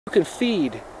You can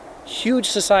feed huge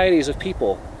societies of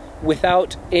people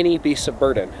without any beasts of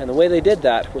burden. And the way they did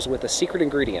that was with a secret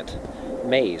ingredient,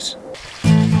 maize.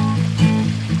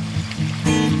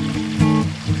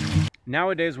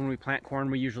 Nowadays, when we plant corn,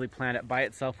 we usually plant it by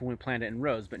itself when we plant it in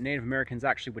rows, but Native Americans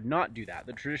actually would not do that.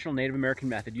 The traditional Native American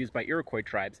method used by Iroquois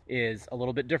tribes is a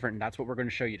little bit different, and that's what we're going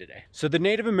to show you today. So the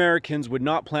Native Americans would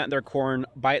not plant their corn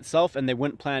by itself, and they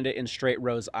wouldn't plant it in straight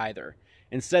rows either.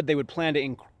 Instead, they would plant it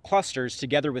in clusters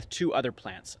together with two other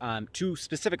plants, two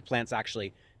specific plants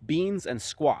actually, beans and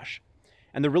squash.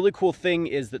 And the really cool thing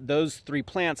is that those three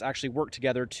plants actually work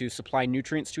together to supply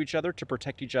nutrients to each other, to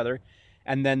protect each other.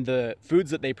 And then the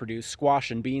foods that they produce,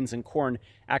 squash and beans and corn,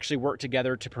 actually work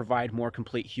together to provide more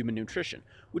complete human nutrition,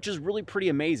 which is really pretty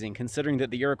amazing considering that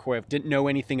the Iroquois didn't know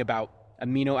anything about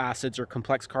amino acids or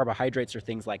complex carbohydrates or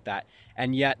things like that.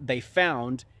 And yet they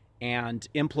found and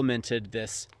implemented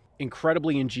this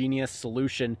incredibly ingenious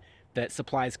solution that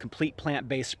supplies complete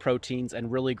plant-based proteins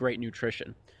and really great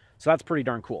nutrition. So that's pretty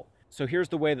darn cool. So here's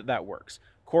the way that that works.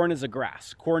 Corn is a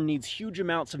grass. Corn needs huge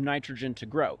amounts of nitrogen to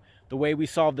grow. The way we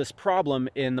solve this problem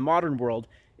in the modern world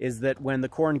is that when the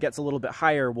corn gets a little bit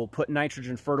higher, we'll put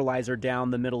nitrogen fertilizer down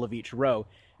the middle of each row,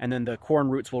 and then the corn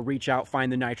roots will reach out,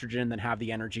 find the nitrogen, and then have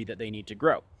the energy that they need to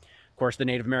grow. Of course, the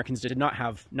Native Americans did not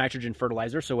have nitrogen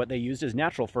fertilizer, so what they used is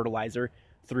natural fertilizer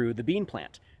through the bean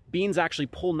plant. Beans actually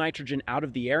pull nitrogen out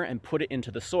of the air and put it into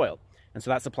the soil, and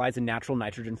so that supplies a natural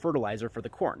nitrogen fertilizer for the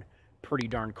corn. Pretty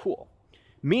darn cool.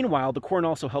 Meanwhile, the corn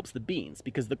also helps the beans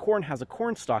because the corn has a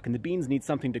corn stalk and the beans need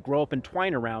something to grow up and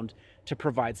twine around to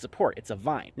provide support. It's a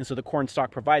vine, and so the corn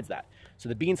stalk provides that. So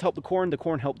the beans help the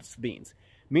corn helps the beans.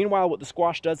 Meanwhile, what the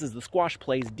squash does is the squash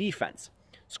plays defense.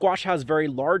 Squash has very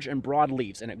large and broad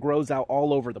leaves, and it grows out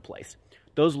all over the place.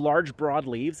 Those large, broad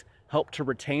leaves help to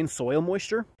retain soil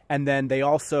moisture, and then they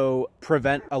also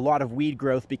prevent a lot of weed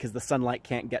growth because the sunlight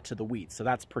can't get to the weeds, so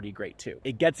that's pretty great too.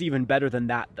 It gets even better than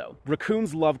that though.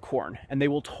 Raccoons love corn, and they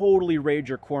will totally raid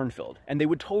your cornfield, and they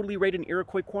would totally raid an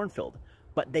Iroquois cornfield,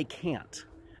 but they can't,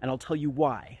 and I'll tell you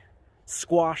why.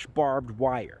 Squash barbed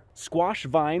wire. Squash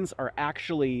vines are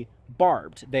actually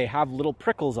barbed. They have little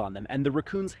prickles on them, and the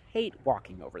raccoons hate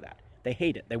walking over that. They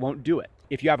hate it. They won't do it.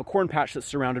 If you have a corn patch that's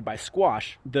surrounded by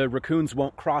squash, the raccoons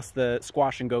won't cross the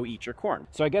squash and go eat your corn.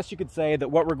 So I guess you could say that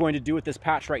what we're going to do with this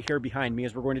patch right here behind me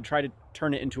is we're going to try to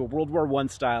turn it into a World War I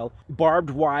style,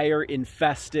 barbed wire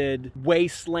infested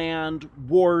wasteland,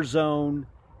 war zone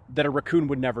that a raccoon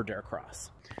would never dare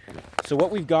cross. So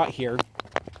what we've got here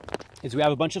is we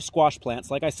have a bunch of squash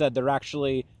plants. Like I said, they're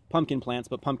actually pumpkin plants,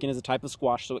 but pumpkin is a type of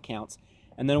squash, so it counts.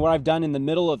 And then what I've done in the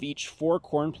middle of each 4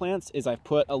 corn plants is I've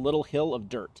put a little hill of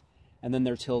dirt. And then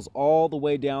there's hills all the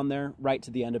way down there, right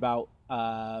to the end, about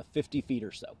 50 feet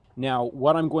or so. Now,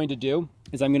 what I'm going to do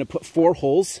is I'm going to put 4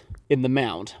 holes in the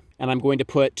mound, and I'm going to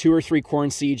put 2 or 3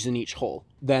 corn seeds in each hole.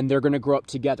 Then they're going to grow up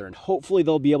together, and hopefully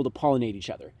they'll be able to pollinate each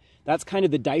other. That's kind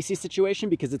of the dicey situation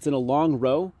because it's in a long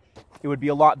row. It would be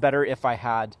a lot better if I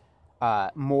had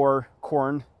more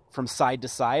corn from side to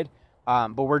side.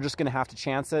 But we're just going to have to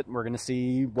chance it. We're going to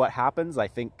see what happens. I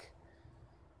think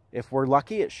if we're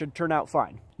lucky, it should turn out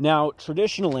fine. Now,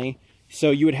 traditionally,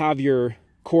 so you would have your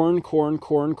corn,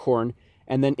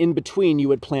 and then in between you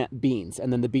would plant beans,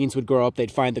 and then the beans would grow up,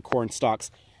 they'd find the corn stalks,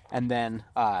 and then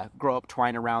grow up,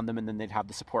 twine around them, and then they'd have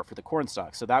the support for the corn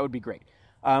stalks. So that would be great.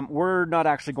 We're not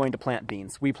actually going to plant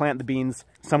beans. We plant the beans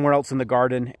somewhere else in the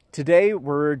garden. Today,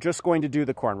 we're just going to do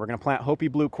the corn. We're going to plant Hopi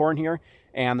Blue corn here,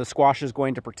 and the squash is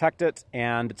going to protect it,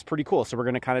 and it's pretty cool. So we're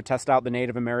going to kind of test out the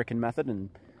Native American method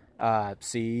and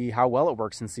see how well it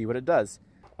works and see what it does.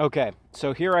 Okay,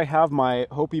 so here I have my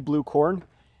Hopi Blue corn,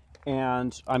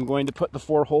 and I'm going to put the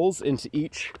 4 holes into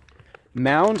each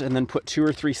mound and then put 2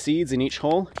 or 3 seeds in each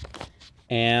hole,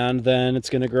 and then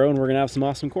it's going to grow and we're going to have some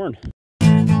awesome corn.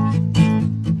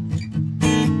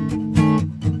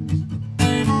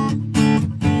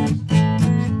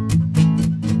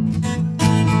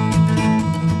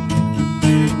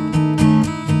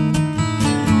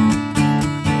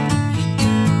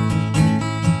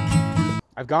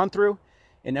 I've gone through,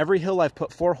 in every hill I've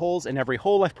put 4 holes, in every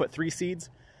hole I've put 3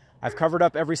 seeds. I've covered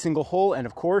up every single hole, and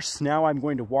of course, now I'm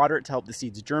going to water it to help the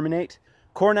seeds germinate.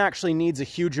 Corn actually needs a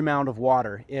huge amount of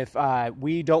water. If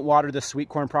we don't water the sweet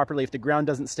corn properly, if the ground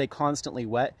doesn't stay constantly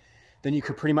wet, then you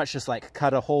could pretty much just like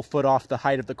cut a whole foot off the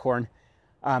height of the corn,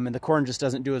 and the corn just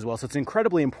doesn't do as well. So it's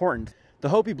incredibly important. The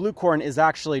Hopi Blue corn is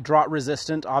actually drought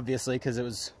resistant, obviously, because it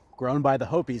was grown by the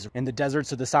Hopis in the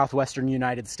deserts of the southwestern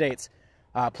United States.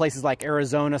 Places like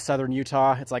Arizona, southern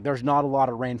Utah, it's like there's not a lot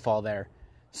of rainfall there.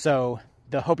 So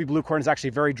the Hopi Blue corn is actually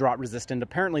very drought resistant.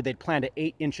 Apparently they'd plant it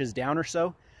 8 inches down or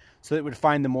so it would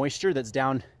find the moisture that's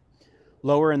down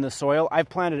lower in the soil. I've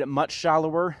planted it much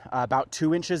shallower, about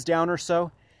 2 inches down or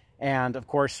so. And of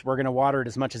course, we're gonna water it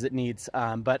as much as it needs,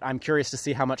 but I'm curious to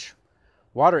see how much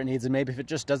water it needs and maybe if it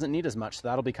just doesn't need as much. So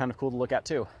that'll be kind of cool to look at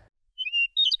too.